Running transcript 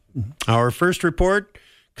Our first report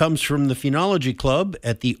comes from the Phenology Club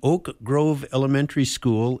at the Oak Grove Elementary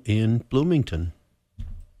School in Bloomington.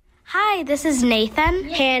 Hi, this is Nathan,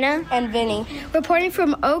 Hannah, and Vinny, reporting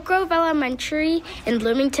from Oak Grove Elementary in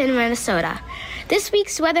Bloomington, Minnesota. This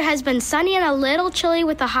week's weather has been sunny and a little chilly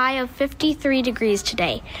with a high of 53 degrees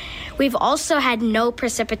today. We've also had no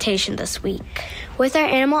precipitation this week. With our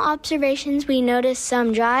animal observations, we noticed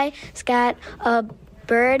some dry scat, a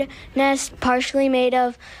bird nest partially made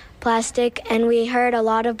of plastic, and we heard a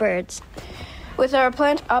lot of birds. With our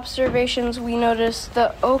plant observations, we noticed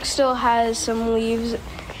the oak still has some leaves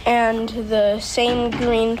and the same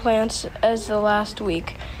green plants as the last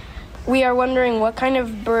week. We are wondering what kind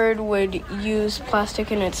of bird would use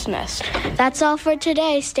plastic in its nest. That's all for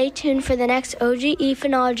today. Stay tuned for the next OGE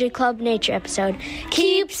Phenology Club Nature episode.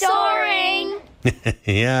 Keep soaring!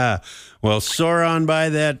 Yeah, well, soar on by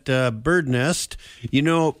that bird nest. You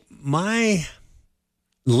know, my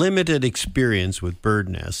limited experience with bird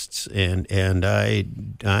nests, and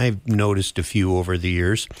I've noticed a few over the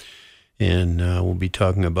years, and we'll be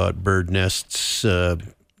talking about bird nests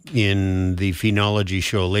in the Phenology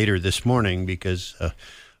show later this morning, because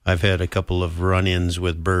I've had a couple of run-ins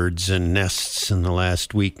with birds and nests in the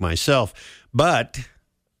last week myself. But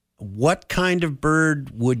what kind of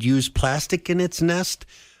bird would use plastic in its nest?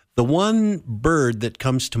 The one bird that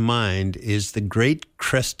comes to mind is the great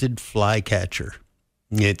crested flycatcher.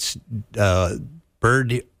 It's a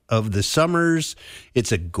bird of the summers.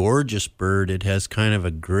 It's a gorgeous bird. It has kind of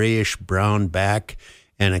a grayish brown back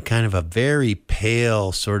and a kind of a very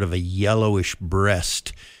pale, sort of a yellowish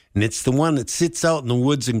breast. And it's the one that sits out in the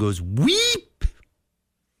woods and goes, weep,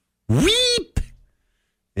 weep.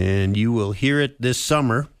 And you will hear it this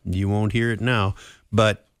summer. You won't hear it now.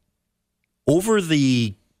 But over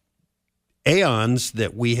the aeons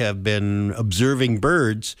that we have been observing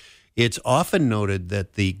birds, it's often noted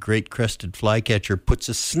that the great crested flycatcher puts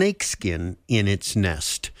a snake skin in its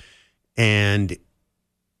nest. And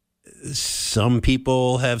some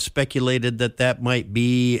people have speculated that that might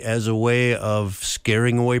be as a way of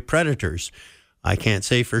scaring away predators. I can't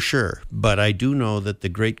say for sure, but I do know that the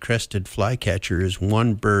great crested flycatcher is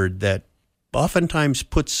one bird that oftentimes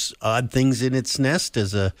puts odd things in its nest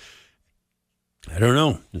as a, I don't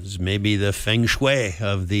know, this is maybe the feng shui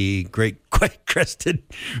of the great crested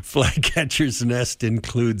flycatcher's nest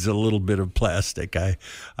includes a little bit of plastic.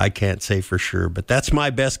 I can't say for sure, but that's my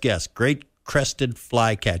best guess. Great crested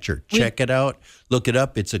flycatcher. Check it out. Look it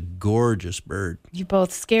up. It's a gorgeous bird. You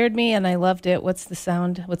both scared me, and I loved it. What's the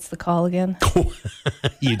sound? What's the call again?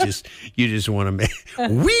 you just want to make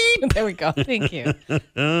weep. There we go. Thank you.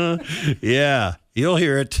 Yeah, you'll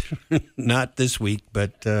hear it. Not this week,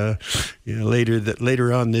 but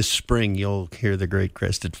later on this spring, you'll hear the great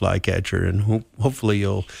crested flycatcher, and hopefully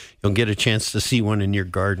you'll get a chance to see one in your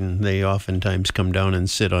garden. They oftentimes come down and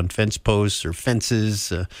sit on fence posts or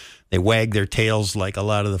fences. They wag their tails like a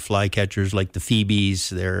lot of the flycatchers, like the phoebes.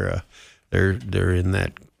 They're in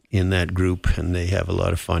that group, and they have a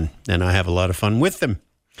lot of fun, and I have a lot of fun with them.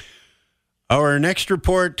 Our next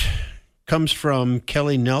report comes from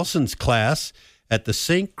Kelly Nelson's class at the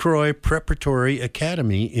St. Croix Preparatory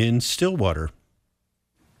Academy in Stillwater.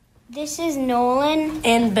 This is Nolan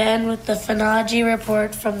and Ben with the Phenology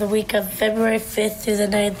report from the week of February 5th through the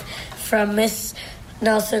 9th from Miss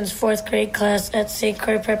Nelson's 4th grade class at St.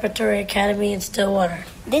 Croix Preparatory Academy in Stillwater.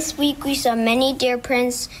 This week we saw many deer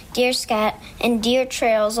prints, deer scat, and deer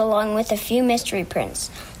trails along with a few mystery prints.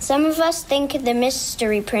 Some of us think the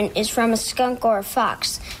mystery print is from a skunk or a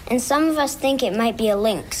fox, and some of us think it might be a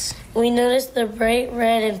lynx. We noticed the bright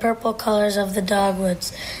red and purple colors of the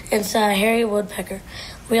dogwoods and saw a hairy woodpecker.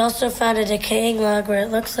 We also found a decaying log where it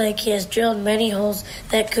looks like he has drilled many holes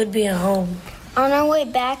that could be a home. On our way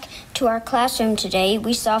back to our classroom today,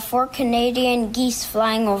 we saw 4 Canadian geese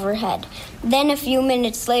flying overhead. Then a few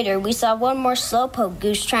minutes later, we saw one more slowpoke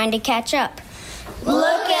goose trying to catch up.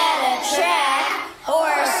 Look at a track or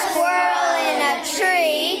a squirrel in a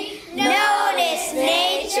tree. Notice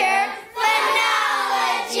nature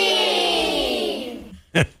phenology.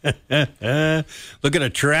 Look at a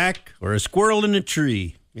track or a squirrel in a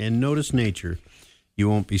tree and notice nature. You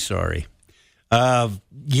won't be sorry.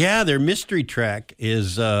 Their mystery track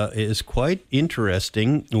is quite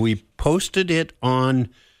interesting. We posted it on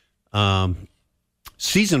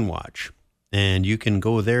Season Watch, and you can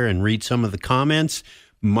go there and read some of the comments.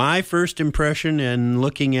 My first impression and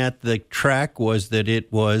looking at the track was that it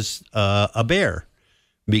was a bear,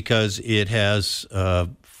 because it has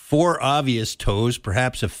 4 obvious toes,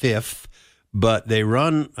 perhaps a 5th, but they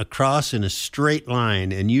run across in a straight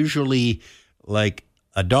line, and usually like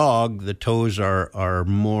a dog, the toes are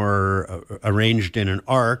more arranged in an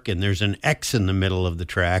arc, and there's an X in the middle of the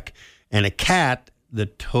track. And a cat, the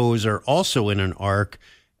toes are also in an arc,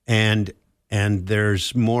 and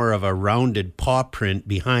there's more of a rounded paw print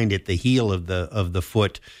behind it. The heel of the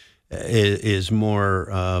foot is more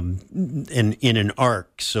in an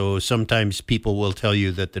arc. So sometimes people will tell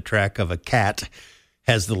you that the track of a cat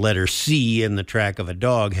has the letter C and the track of a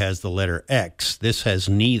dog has the letter X. This has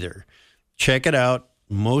neither. Check it out.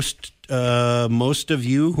 Most of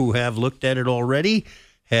you who have looked at it already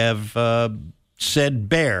have said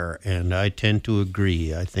bear, and I tend to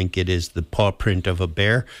agree. I think it is the paw print of a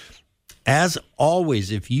bear. As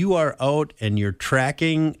always, if you are out and you're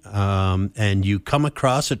tracking and you come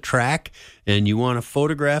across a track and you want to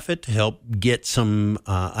photograph it to help get some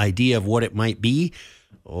idea of what it might be,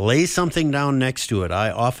 lay something down next to it.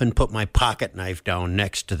 I often put my pocket knife down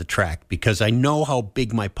next to the track because I know how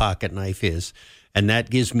big my pocket knife is, and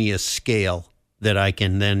that gives me a scale that I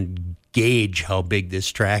can then gauge how big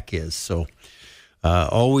this track is. So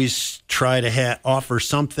always try to offer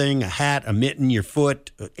something, a hat, a mitten, your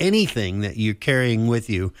foot, anything that you're carrying with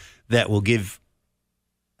you that will give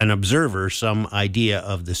an observer some idea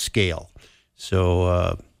of the scale.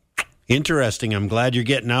 So interesting. I'm glad you're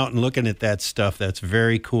getting out and looking at that stuff. That's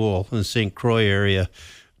very cool. In the St. Croix area,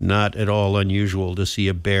 not at all unusual to see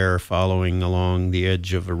a bear following along the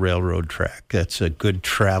edge of a railroad track. That's a good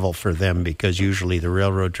travel for them because usually the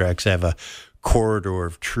railroad tracks have a corridor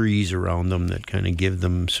of trees around them that kind of give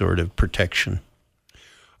them sort of protection.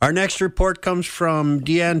 Our next report comes from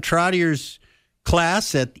Deanne Trottier's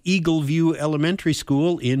class at Eagle View Elementary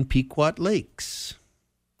School in Pequot Lakes.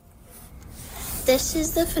 This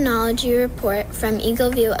is the phenology report from Eagle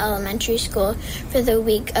View Elementary School for the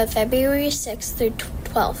week of February 6th through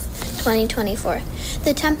 12th, 2024.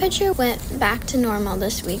 The temperature went back to normal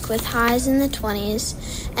this week with highs in the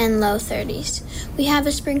 20s and low 30s. We have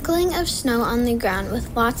a sprinkling of snow on the ground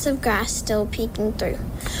with lots of grass still peeking through.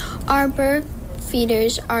 Our bird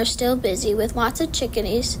feeders are still busy with lots of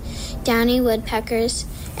chickadees, downy woodpeckers,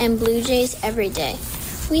 and blue jays every day.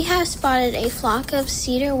 We have spotted a flock of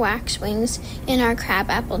cedar waxwings in our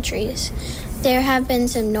crabapple trees. There have been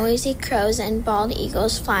some noisy crows and bald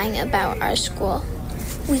eagles flying about our school.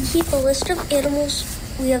 We keep a list of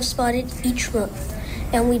animals we have spotted each month,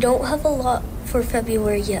 and we don't have a lot for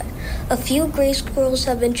February yet. A few gray squirrels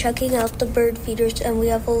have been checking out the bird feeders, and we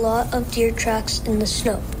have a lot of deer tracks in the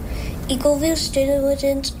snow. Eagleview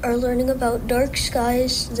students are learning about dark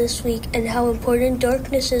skies this week and how important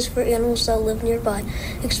darkness is for animals that live nearby,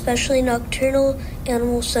 especially nocturnal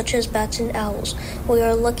animals such as bats and owls. We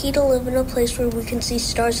are lucky to live in a place where we can see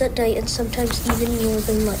stars at night and sometimes even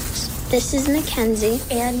northern lights. This is Mackenzie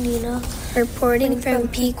and Nina reporting from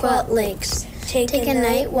Pequot Lakes. Take a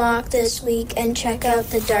night walk this week and check out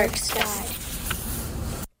the dark sky.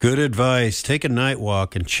 Good advice. Take a night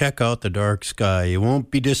walk and check out the dark sky. You won't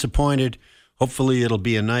be disappointed. Hopefully it'll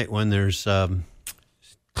be a night when there's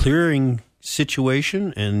clearing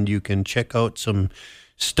situation and you can check out some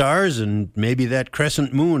stars and maybe that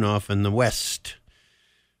crescent moon off in the west.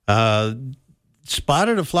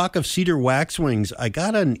 Spotted a flock of cedar waxwings. I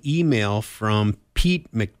got an email from Pete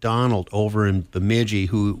McDonald over in Bemidji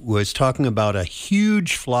who was talking about a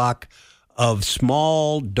huge flock of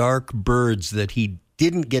small dark birds that he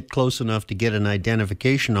didn't get close enough to get an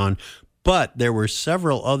identification on, but there were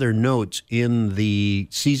several other notes in the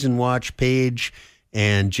Season Watch page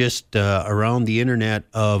and just around the internet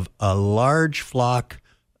of a large flock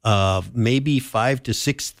of maybe 5,000 to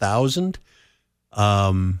 6,000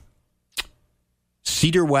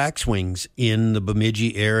 cedar waxwings in the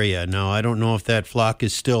Bemidji area. Now, I don't know if that flock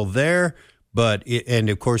is still there, but and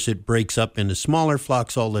of course it breaks up into smaller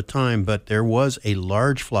flocks all the time, but there was a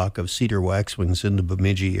large flock of cedar waxwings in the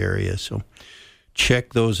Bemidji area. So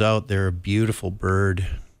check those out. They're a beautiful bird.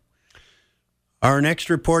 Our next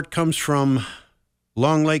report comes from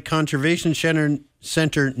Long Lake Conservation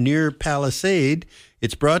Center near Palisade.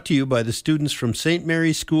 It's brought to you by the students from St.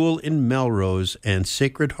 Mary's School in Melrose and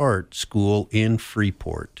Sacred Heart School in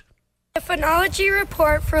Freeport. The phenology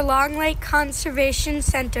report for Long Lake Conservation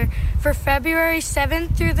Center for February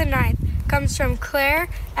 7th through the 9th comes from Claire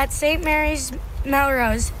at St. Mary's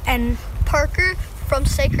Melrose and Parker from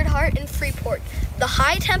Sacred Heart in Freeport. The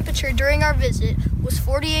high temperature during our visit was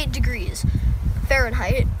 48 degrees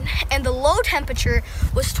Fahrenheit and the low temperature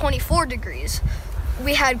was 24 degrees.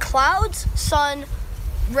 We had clouds, sun,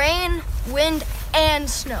 rain, wind, and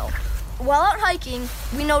snow. While out hiking,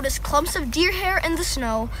 we noticed clumps of deer hair in the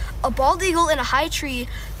snow, a bald eagle in a high tree,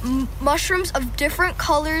 mushrooms of different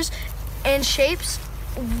colors and shapes.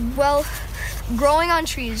 Well, growing on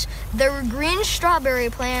trees. There were green strawberry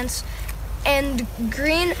plants and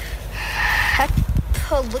green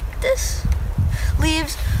eucalyptus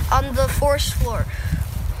leaves on the forest floor.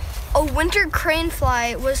 A winter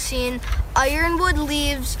cranefly was seen. Ironwood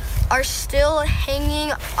leaves are still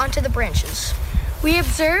hanging onto the branches. We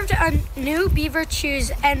observed a new beaver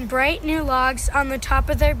chews and bright new logs on the top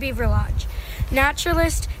of their beaver lodge.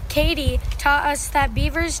 Naturalist Katie taught us that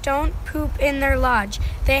beavers don't poop in their lodge.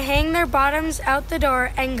 They hang their bottoms out the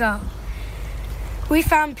door and go. We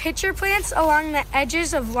found pitcher plants along the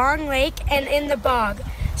edges of Long Lake and in the bog.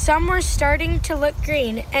 Some were starting to look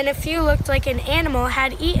green, and a few looked like an animal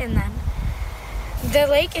had eaten them. The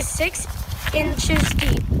lake is 6 inches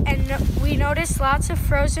deep, and we noticed lots of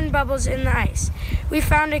frozen bubbles in the ice. We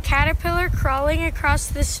found a caterpillar crawling across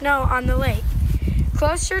the snow on the lake.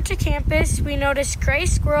 Closer to campus, we noticed gray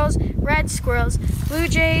squirrels, red squirrels, blue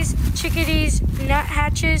jays, chickadees,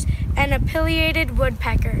 nuthatches, and a pileated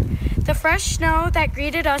woodpecker. The fresh snow that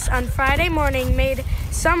greeted us on Friday morning made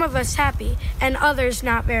some of us happy, and others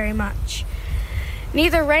not very much.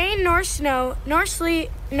 Neither rain nor snow, nor sleet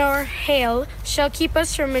nor hail shall keep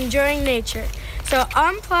us from enjoying nature. So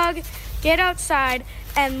unplug, get outside,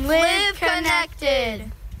 and live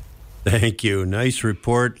connected. Thank you. Nice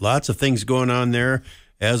report. Lots of things going on there.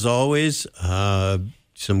 As always,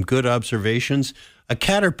 some good observations. A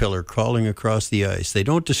caterpillar crawling across the ice. They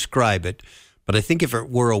don't describe it, but I think if it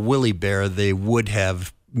were a woolly bear, they would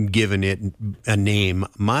have given it a name.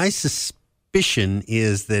 My suspicion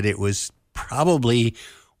is that it was probably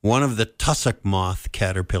one of the tussock moth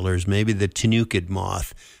caterpillars, maybe the tenukid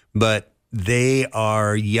moth, but they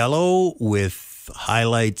are yellow with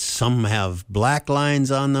highlights. Some have black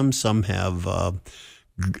lines on them, some have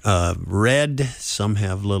red, some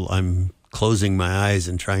have little, I'm closing my eyes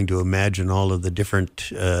and trying to imagine all of the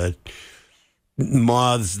different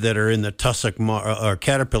moths that are in the tussock moth, or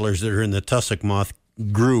caterpillars that are in the tussock moth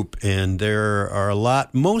group, and there are a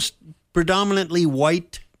lot, most predominantly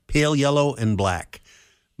white, pale yellow, and black.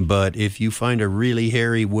 But if you find a really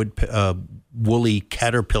hairy woolly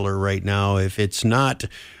caterpillar right now, if it's not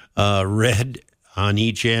red on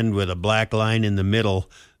each end with a black line in the middle,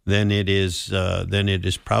 then it is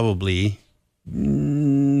probably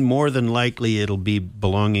more than likely it'll be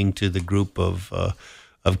belonging to the group of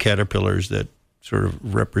caterpillars that sort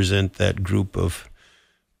of represent that group of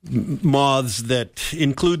moths that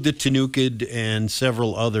include the tenukid and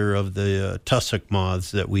several other of the tussock moths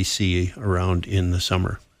that we see around in the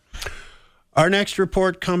summer. Our next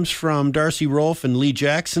report comes from Darcy Rolfe and Lee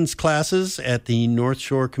Jackson's classes at the North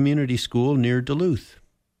Shore Community School near Duluth.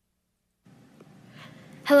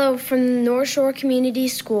 Hello from the North Shore Community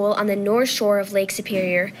School on the North Shore of Lake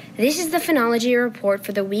Superior. This is the Phenology Report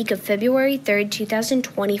for the week of February 3rd,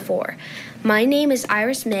 2024. My name is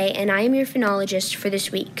Iris May, and I am your phenologist for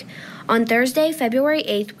this week. On Thursday, February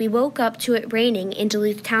 8th, we woke up to it raining in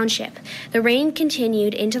Duluth Township. The rain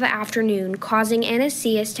continued into the afternoon, causing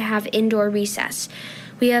NSCS to have indoor recess.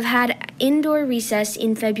 We have had indoor recess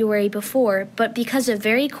in February before, but because of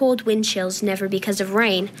very cold wind chills, never because of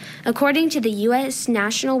rain. According to the U.S.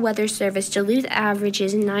 National Weather Service, Duluth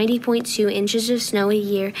averages 90.2 inches of snow a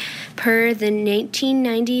year per the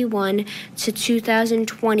 1991 to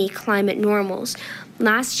 2020 climate normals.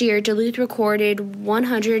 Last year, Duluth recorded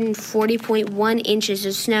 140.1 inches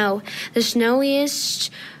of snow, the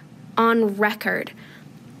snowiest on record.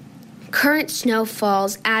 Current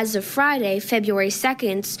snowfalls as of Friday, February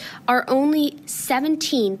 2nd, are only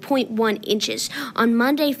 17.1 inches. On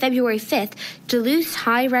Monday, February 5th, Duluth's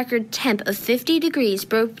high record temp of 50 degrees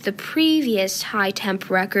broke the previous high temp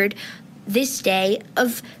record this day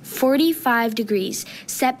of 45 degrees,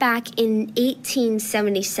 set back in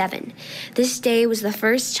 1877. This day was the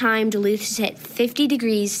first time Duluth has hit 50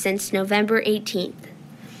 degrees since November 18th.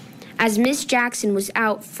 As Miss Jackson was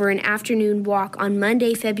out for an afternoon walk on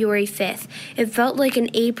Monday, February 5th, it felt like an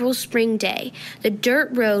April spring day. The dirt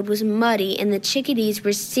road was muddy and the chickadees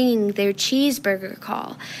were singing their cheeseburger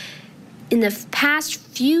call. In the past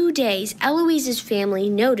few days, Eloise's family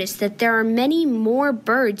noticed that there are many more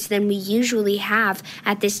birds than we usually have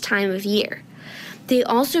at this time of year. They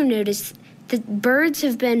also noticed that birds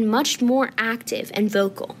have been much more active and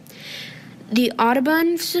vocal. The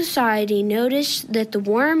Audubon Society noticed that the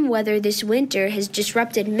warm weather this winter has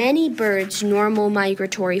disrupted many birds' normal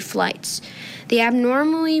migratory flights. The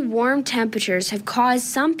abnormally warm temperatures have caused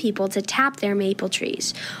some people to tap their maple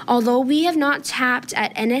trees. Although we have not tapped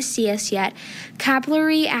at NSCS yet,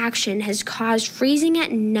 capillary action has caused freezing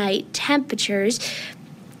at night temperatures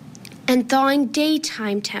and thawing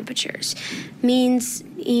daytime temperatures. Means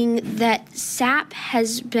that sap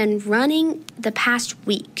has been running the past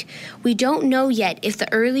week. We don't know yet if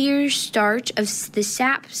the earlier start of the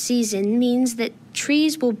sap season means that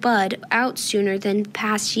trees will bud out sooner than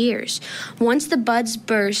past years. Once the buds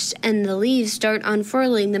burst and the leaves start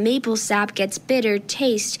unfurling, the maple sap gets bitter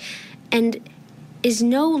taste and is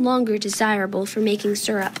no longer desirable for making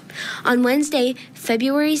syrup. On Wednesday,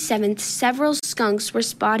 February 7th, several skunks were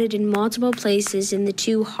spotted in multiple places in the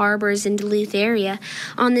two harbors in Duluth area.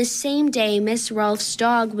 On this same day, Miss Rolfe's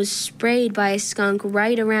dog was sprayed by a skunk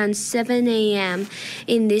right around 7 a.m.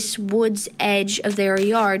 in this wood's edge of their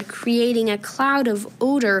yard, creating a cloud of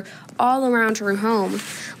odor all around her home.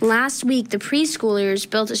 Last week, the preschoolers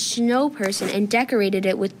built a snow person and decorated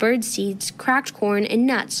it with bird seeds, cracked corn, and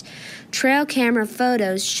nuts. Trail camera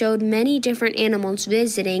photos showed many different animals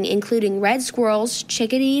visiting, including red squirrels,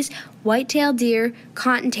 chickadees, white-tailed deer,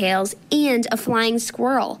 cottontails, and a flying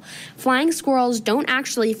squirrel. Flying squirrels don't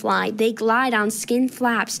actually fly. They glide on skin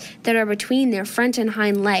flaps that are between their front and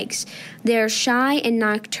hind legs. They're shy and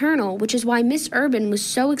nocturnal, which is why Miss Urban was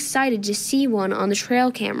so excited to see one on the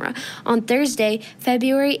trail camera. On Thursday,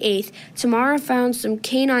 February 8th, Tamara found some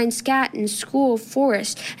canine scat in school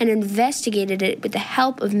forest and investigated it with the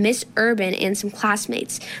help of Miss Urban and some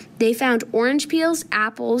classmates. They found orange peels,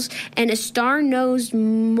 apples, and a star-nosed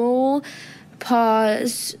mole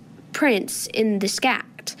paws prints in the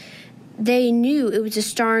scat. They knew it was a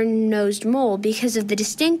star-nosed mole because of the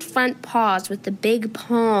distinct front paws with the big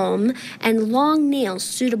palm and long nails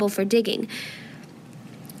suitable for digging.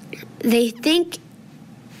 They think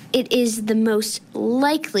it is the most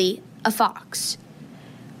likely a fox.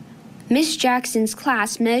 Miss Jackson's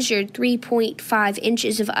class measured 3.5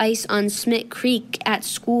 inches of ice on Smith Creek at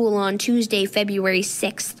school on Tuesday, February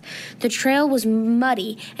 6th. The trail was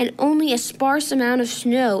muddy, and only a sparse amount of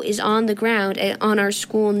snow is on the ground on our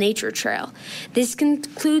school nature trail. This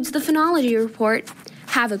concludes the Phenology Report.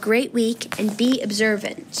 Have a great week and be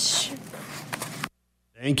observant.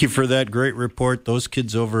 Thank you for that great report. Those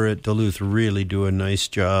kids over at Duluth really do a nice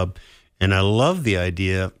job. And I love the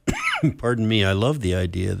idea, pardon me, I love the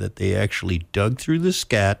idea that they actually dug through the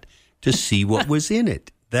scat to see what was in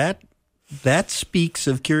it. That speaks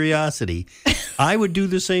of curiosity. I would do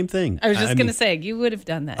the same thing. I was just going to say, you would have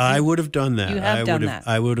done that. I would have done that. You have done that.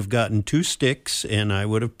 I would have gotten 2 sticks and I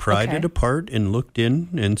would have pried it apart and looked in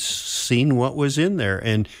and seen what was in there.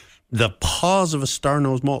 And the paws of a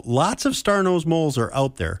star-nosed mole, lots of star-nosed moles are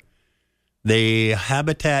out there. They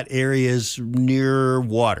habitat areas near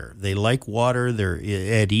water. They like water. They're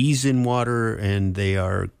at ease in water, and they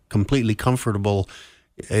are completely comfortable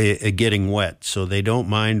getting wet. So they don't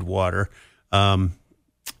mind water. They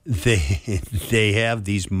have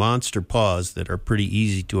these monster paws that are pretty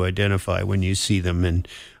easy to identify when you see them. And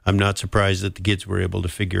I'm not surprised that the kids were able to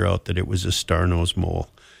figure out that it was a star-nosed mole.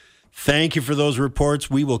 Thank you for those reports.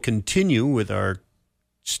 We will continue with our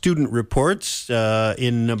student reports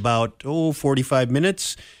in about 45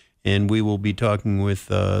 minutes, and we will be talking with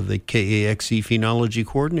the KAXE Phenology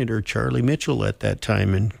Coordinator, Charlie Mitchell, at that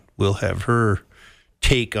time, and we'll have her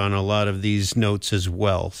take on a lot of these notes as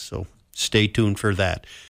well. So stay tuned for that.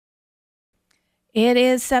 It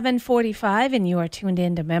is 7:45, and you are tuned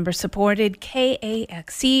in to member-supported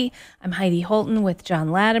KAXE. I'm Heidi Holton with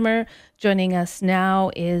John Latimer. Joining us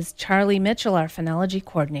now is Charlie Mitchell, our Phenology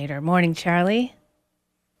Coordinator. Morning, Charlie.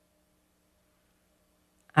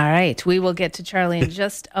 All right, we will get to Charlie in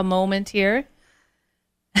just a moment here.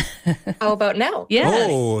 How about now? Yes.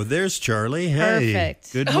 Oh, there's Charlie. Hey,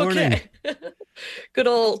 perfect. Good morning. Okay. Good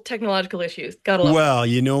old technological issues. Gotta love Well,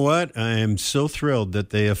 you know what? I am so thrilled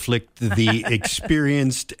that they afflict the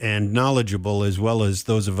experienced and knowledgeable as well as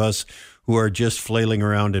those of us who are just flailing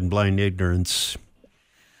around in blind ignorance.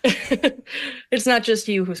 It's not just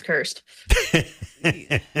you who's cursed.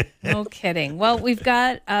 No kidding. Well, we've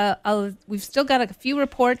still got a few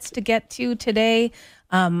reports to get to today.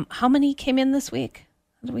 How many came in this week?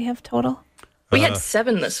 What do we have total? We had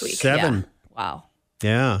 7 this week. 7. Yeah. Wow.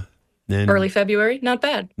 Yeah. And early February, not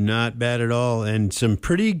bad. Not bad at all. And some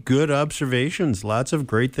pretty good observations. Lots of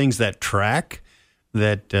great things. That track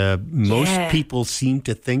that most people seem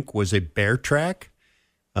to think was a bear track.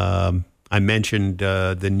 I mentioned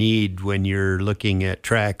the need when you're looking at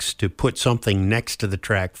tracks to put something next to the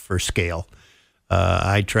track for scale.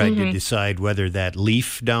 I tried to decide whether that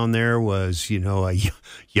leaf down there was, a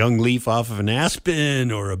young leaf off of an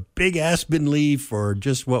aspen or a big aspen leaf, or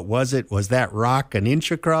just what was it? Was that rock an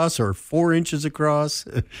inch across or 4 inches across?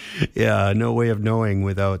 Yeah, no way of knowing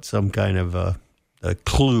without some kind of a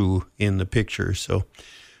clue in the picture. So,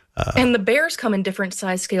 and the bears come in different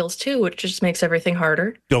size scales too, which just makes everything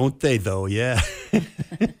harder. Don't they, though? Yeah.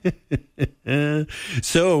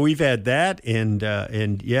 So we've had that,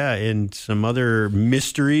 and some other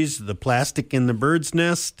mysteries. The plastic in the bird's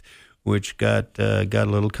nest, which got a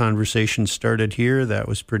little conversation started here. That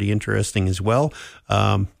was pretty interesting as well.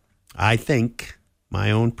 I think,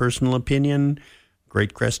 my own personal opinion,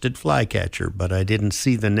 great crested flycatcher, but I didn't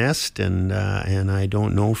see the nest, and I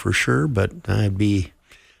don't know for sure. But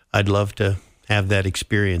I'd love to have that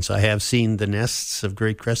experience. I have seen the nests of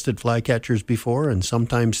great crested flycatchers before, and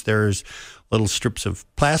sometimes there's little strips of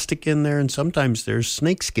plastic in there, and sometimes there's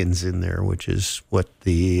snake skins in there, which is what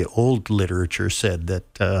the old literature said,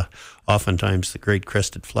 that oftentimes the great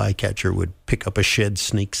crested flycatcher would pick up a shed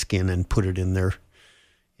snake skin and put it in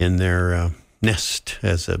their nest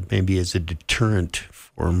maybe as a deterrent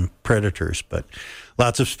from predators. But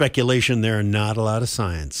lots of speculation there and not a lot of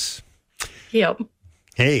science. Yep.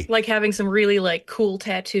 Hey. Like having some really cool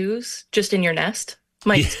tattoos just in your nest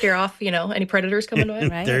might scare off, any predators coming away.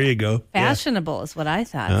 Right. There you go. Fashionable is what I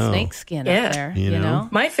thought. Oh. Snake skin up there, you know?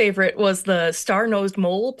 My favorite was the star-nosed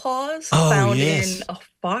mole paws found in a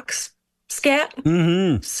fox scat.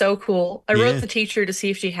 Mm-hmm. So cool. I wrote the teacher to see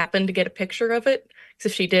if she happened to get a picture of it.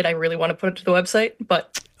 Because if she did, I really want to put it to the website.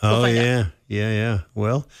 But we'll find out. Yeah.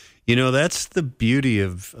 Well, that's the beauty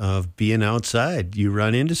of being outside. You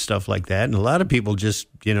run into stuff like that. And a lot of people just,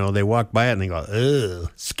 they walk by it and they go,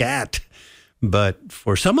 ugh, scat. But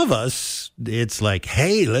for some of us, it's like,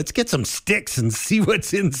 hey, let's get some sticks and see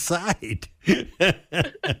what's inside.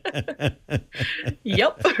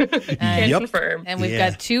 Yep. Can confirm. And we've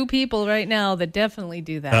got two people right now that definitely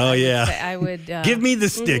do that. Oh, yeah. I would give me the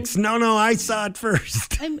sticks. No, I saw it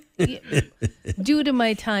first. Due to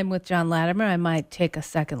my time with John Latimer, I might take a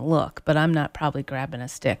second look, but I'm not probably grabbing a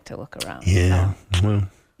stick to look around. Yeah. So. Well,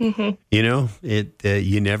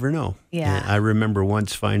 you never know. Yeah. I remember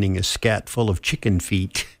once finding a scat full of chicken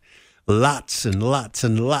feet. Lots and lots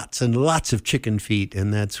and lots and lots of chicken feet.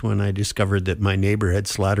 And that's when I discovered that my neighbor had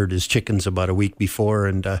slaughtered his chickens about a week before,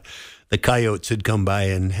 and the coyotes had come by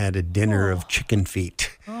and had a dinner of chicken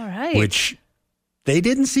feet. All right. Which they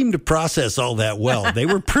didn't seem to process all that well. They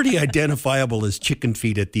were pretty identifiable as chicken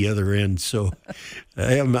feet at the other end. So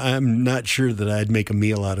I'm not sure that I'd make a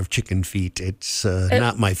meal out of chicken feet. It's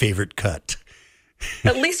not my favorite cut.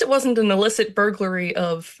 At least it wasn't an illicit burglary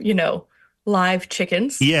of, live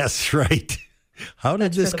chickens. Yes, right. How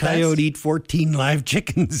did this coyote eat 14 live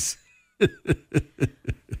chickens?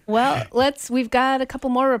 Well, we've got a couple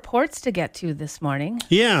more reports to get to this morning.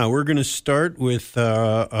 Yeah, we're going to start with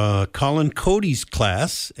Colin Cody's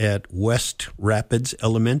class at West Rapids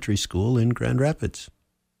Elementary School in Grand Rapids.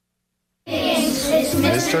 It's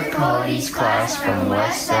Mr. Cody's class from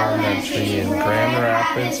West Elementary in Grand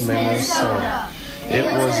Rapids, Minnesota. It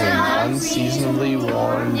was an unseasonably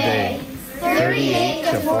warm day, 38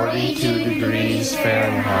 to 42 degrees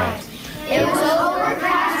Fahrenheit. It was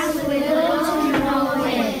overcast with little to no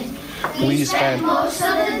wind. We spent most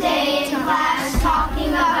of the day in class talking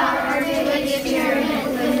about our twig experiment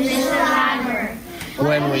with Mr. Latimer.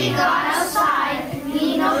 When we got outside,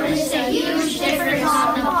 we noticed a huge difference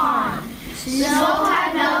on the pond. Snow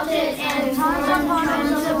had melted and tons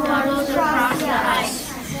of puddles across the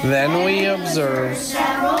ice. Then we observed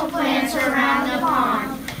several plants around the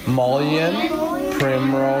pond. mullein,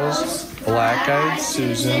 primrose, black-eyed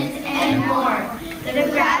Susan, and more. The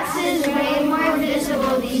grass is way more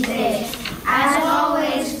visible these days. As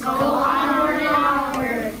always, go onward and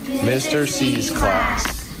onward. Mr. C's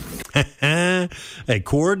class. A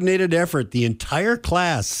coordinated effort. The entire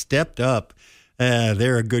class stepped up.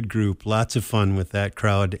 They're a good group. Lots of fun with that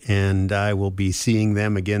crowd, and I will be seeing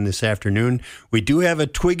them again this afternoon. We do have a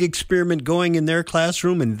twig experiment going in their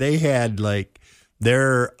classroom, and they had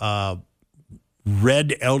their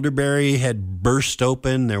red elderberry had burst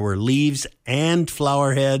open. There were leaves and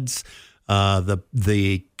flower heads.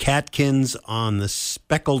 The catkins on the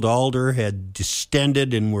speckled alder had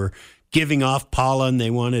distended and were giving off pollen. They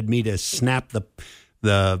wanted me to snap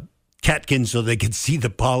the catkins so they could see the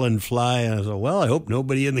pollen fly. And I thought, well, I hope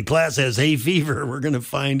nobody in the class has hay fever. We're going to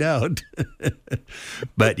find out.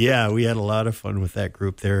 But yeah, we had a lot of fun with that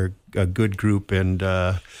group. They're a good group, and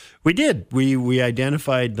we did. We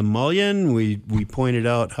identified the mullein. We pointed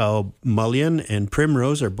out how mullein and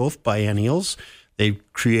primrose are both biennials. They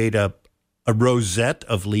create a rosette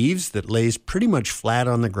of leaves that lays pretty much flat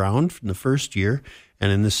on the ground from the first year,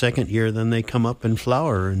 and in the second year, then they come up and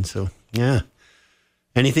flower. And so, yeah.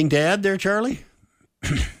 Anything to add there, Charlie?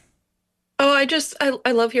 Oh,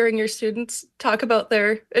 I love hearing your students talk about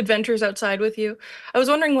their adventures outside with you. I was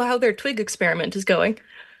wondering how their twig experiment is going.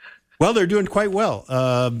 Well, they're doing quite well.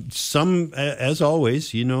 Some, as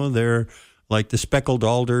always, there are Like the speckled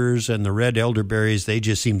alders and the red elderberries, they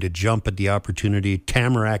just seem to jump at the opportunity.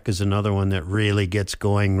 Tamarack is another one that really gets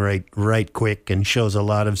going right quick and shows a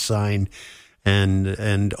lot of sign.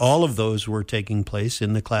 And all of those were taking place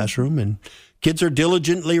in the classroom, and kids are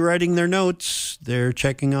diligently writing their notes. They're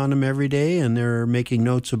checking on them every day, and they're making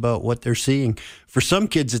notes about what they're seeing. For some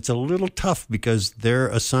kids, it's a little tough because their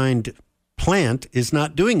assigned plant is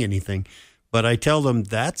not doing anything. But I tell them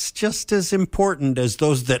that's just as important as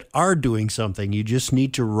those that are doing something. You just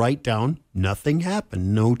need to write down, nothing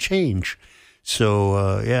happened, no change.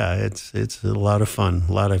 So, it's a lot of fun,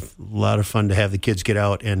 a lot of fun to have the kids get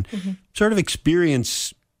out and sort of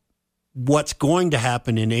experience what's going to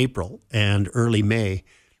happen in April and early May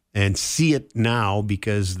and see it now,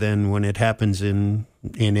 because then when it happens in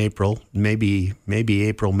April, maybe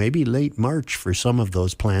April, maybe late March for some of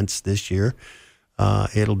those plants this year,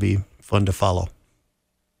 it'll be fun to follow.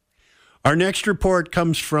 Our next report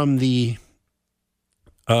comes from the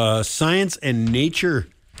Science and Nature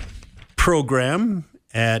program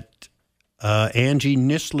at Angie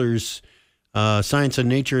Nistler's Science and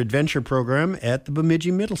Nature Adventure program at the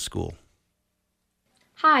Bemidji Middle School.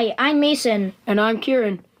 Hi, I'm Mason. And I'm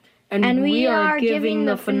Kieran. And we are giving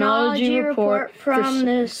the phenology report from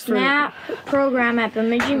the SNAP program at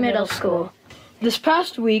Bemidji Middle School. This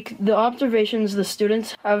past week, the observations the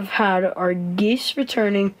students have had are geese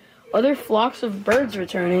returning, other flocks of birds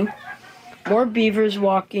returning, more beavers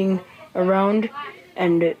walking around,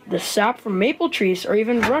 and the sap from maple trees are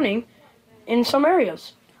even running in some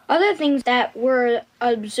areas. Other things that were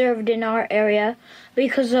observed in our area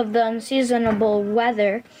because of the unseasonable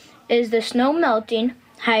weather is the snow melting,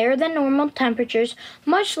 higher than normal temperatures,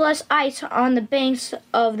 much less ice on the banks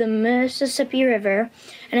of the Mississippi River,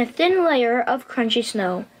 and a thin layer of crunchy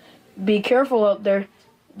snow. Be careful out there.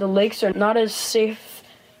 The lakes are not as safe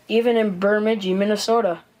even in Bemidji,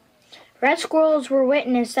 Minnesota. Red squirrels were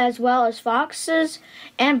witnessed as well as foxes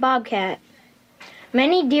and bobcat.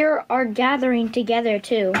 Many deer are gathering together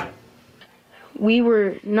too. We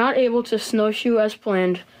were not able to snowshoe as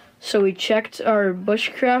planned, so we checked our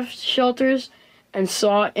bushcraft shelters and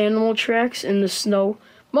saw animal tracks in the snow,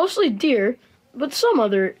 mostly deer, but some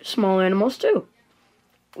other small animals too.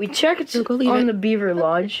 We checked on the beaver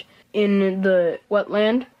lodge in the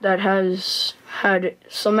wetland that has had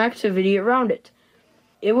some activity around it.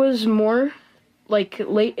 It was more like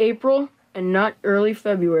late April and not early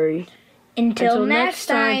February. Until next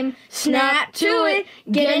time, snap to it,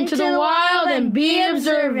 get into the wild and be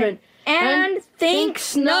observant, and think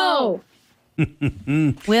snow.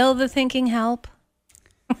 Will the thinking help?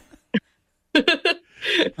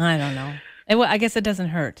 I don't know. I guess it doesn't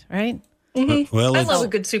hurt, right? Mm-hmm. Well, I love a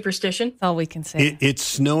good superstition. That's all we can say. It's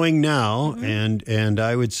snowing now, and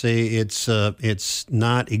I would say it's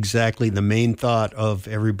not exactly the main thought of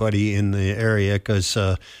everybody in the area, because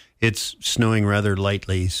it's snowing rather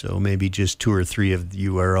lightly. So maybe just 2 or 3 of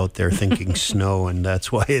you are out there thinking snow, and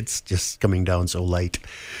that's why it's just coming down so light.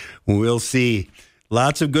 We'll see.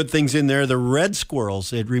 Lots of good things in there. The red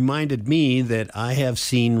squirrels, it reminded me that I have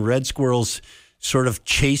seen red squirrels sort of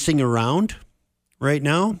chasing around right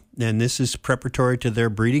now, and this is preparatory to their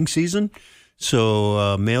breeding season.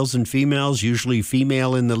 So males and females, usually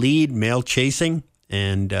female in the lead, male chasing,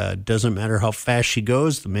 and doesn't matter how fast she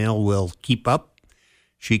goes, the male will keep up.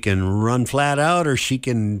 She can run flat out or she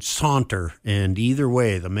can saunter, and either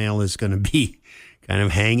way, the male is going to be kind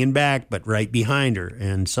of hanging back, but right behind her.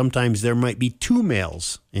 And sometimes there might be 2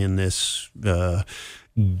 males in this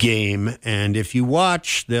game. And if you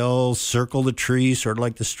watch, they'll circle the tree, sort of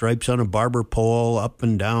like the stripes on a barber pole, up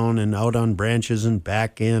and down and out on branches and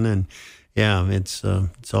back in. And yeah, it's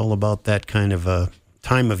all about that kind of a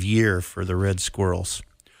time of year for the red squirrels.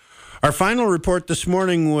 Our final report this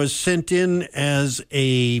morning was sent in as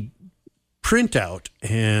a printout.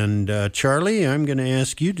 And Charlie, I'm going to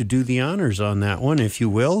ask you to do the honors on that one, if you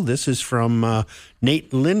will. This is from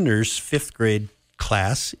Nate Lindner's 5th grade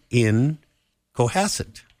class in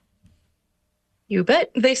Cohasset. You bet.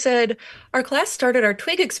 They said, our class started our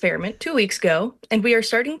twig experiment 2 weeks ago, and we are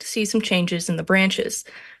starting to see some changes in the branches.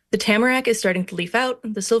 The tamarack is starting to leaf out,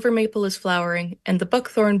 the silver maple is flowering, and the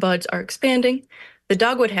buckthorn buds are expanding. The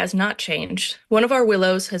dogwood has not changed. One of our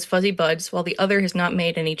willows has fuzzy buds, while the other has not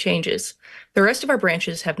made any changes. The rest of our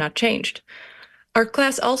branches have not changed. Our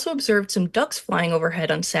class also observed some ducks flying overhead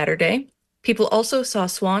on Saturday. People also saw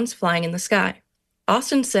swans flying in the sky.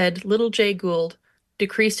 Austin said little Jay Gould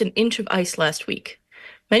decreased an inch of ice last week.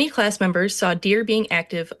 Many class members saw deer being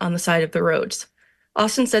active on the side of the roads.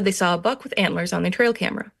 Austin said they saw a buck with antlers on their trail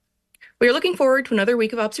camera. We are looking forward to another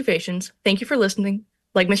week of observations. Thank you for listening.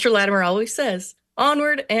 Like Mr. Latimer always says,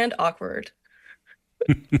 onward and awkward.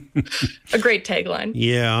 A great tagline.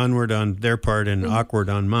 Yeah, onward on their part and awkward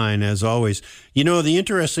on mine, as always. You know, the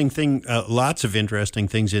interesting thing, lots of interesting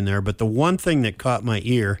things in there, but the one thing that caught my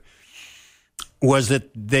ear was that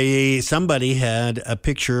somebody had a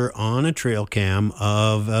picture on a trail cam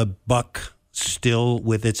of a buck still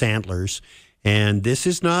with its antlers. And this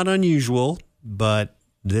is not unusual, but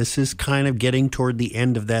this is kind of getting toward the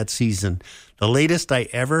end of that season. The latest I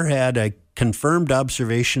ever had a confirmed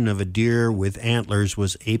observation of a deer with antlers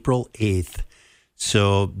was April 8th.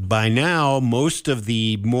 So by now, most of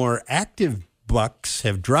the more active bucks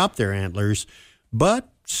have dropped their antlers, but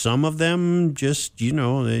some of them just,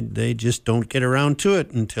 they just don't get around to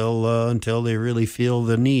it until they really feel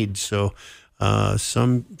the need. So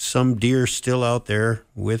some deer still out there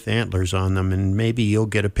with antlers on them, and maybe you'll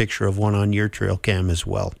get a picture of one on your trail cam as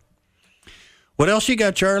well. What else you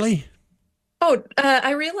got, Charlie? Oh,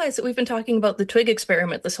 I realize that we've been talking about the twig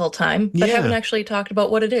experiment this whole time, but haven't actually talked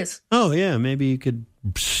about what it is. Oh, yeah. Maybe you could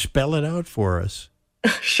spell it out for us.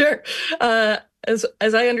 Sure. As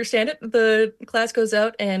I understand it, the class goes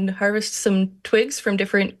out and harvests some twigs from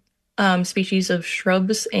different species of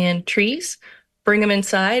shrubs and trees, bring them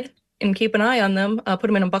inside, and keep an eye on them, put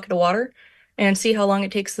them in a bucket of water, and see how long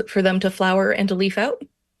it takes for them to flower and to leaf out. Is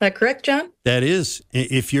that correct, John? That is.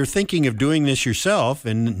 If you're thinking of doing this yourself,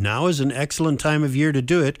 and now is an excellent time of year to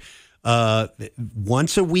do it,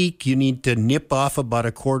 once a week you need to nip off about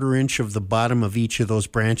a 1/4 inch of the bottom of each of those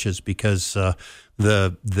branches, because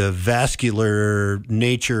the vascular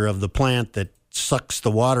nature of the plant that sucks the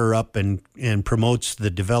water up and promotes the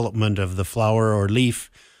development of the flower or leaf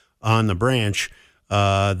on the branch,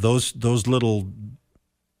 those little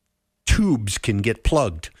tubes can get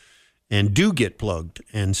plugged and do get plugged.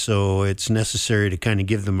 And so it's necessary to kind of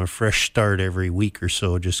give them a fresh start every week or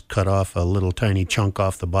so. Just cut off a little tiny chunk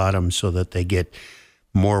off the bottom so that they get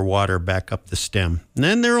more water back up the stem. And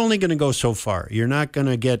then they're only going to go so far. You're not going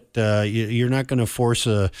to get, you're not going to force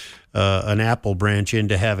an apple branch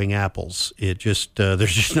into having apples. It just,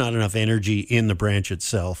 there's just not enough energy in the branch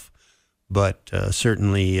itself. But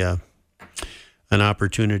certainly an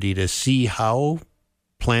opportunity to see how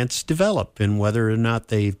plants develop and whether or not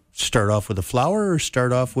they start off with a flower or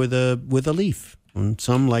start off with a leaf. And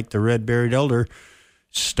some, like the red-berried elder,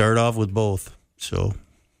 start off with both. So,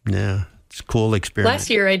 yeah, it's a cool experiment. Last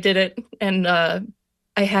year I did it, and I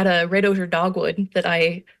had a red osier dogwood that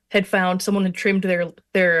I had found. Someone had trimmed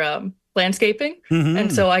their landscaping,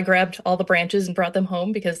 and so I grabbed all the branches and brought them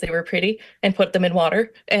home because they were pretty and put them in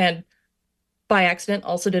water. And by accident,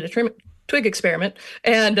 also did a twig experiment.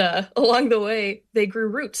 And along the way, they grew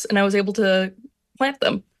roots, and I was able to plant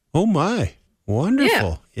them. Oh, my.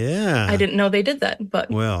 Wonderful. Yeah. I didn't know they did that, but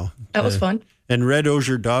that was fun. And red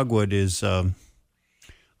osier dogwood is,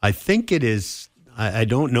 I think it is, I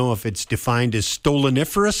don't know if it's defined as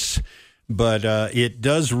stoloniferous, but it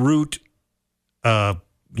does root,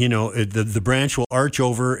 the branch will arch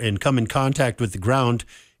over and come in contact with the ground,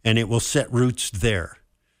 and it will set roots there.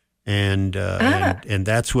 And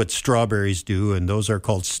that's what strawberries do, and those are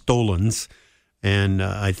called stolons. And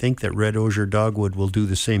I think that red osier dogwood will do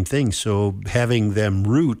the same thing. So having them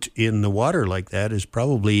root in the water like that is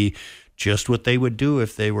probably just what they would do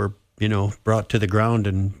if they were, brought to the ground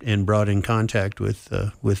and brought in contact with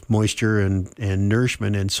moisture and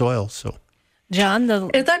nourishment and soil. So, John, I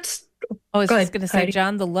was just going to say,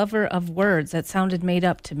 John, the lover of words. That sounded made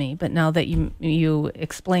up to me, but now that you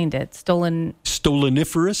explained it,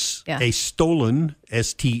 stoloniferous, a stolon,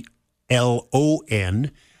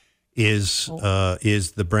 STLON. Is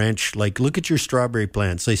the branch, like, look at your strawberry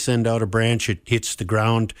plants. They send out a branch, it hits the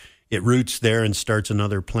ground, it roots there and starts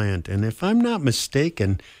another plant. And if I'm not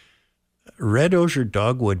mistaken, red osier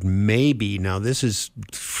dogwood maybe, now this is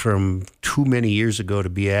from too many years ago to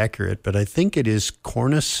be accurate, but I think it is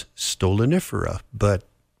Cornus stolonifera. But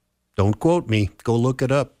don't quote me. Go look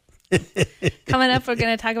it up. Coming up, we're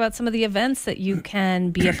going to talk about some of the events that you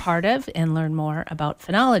can be a part of and learn more about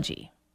phenology.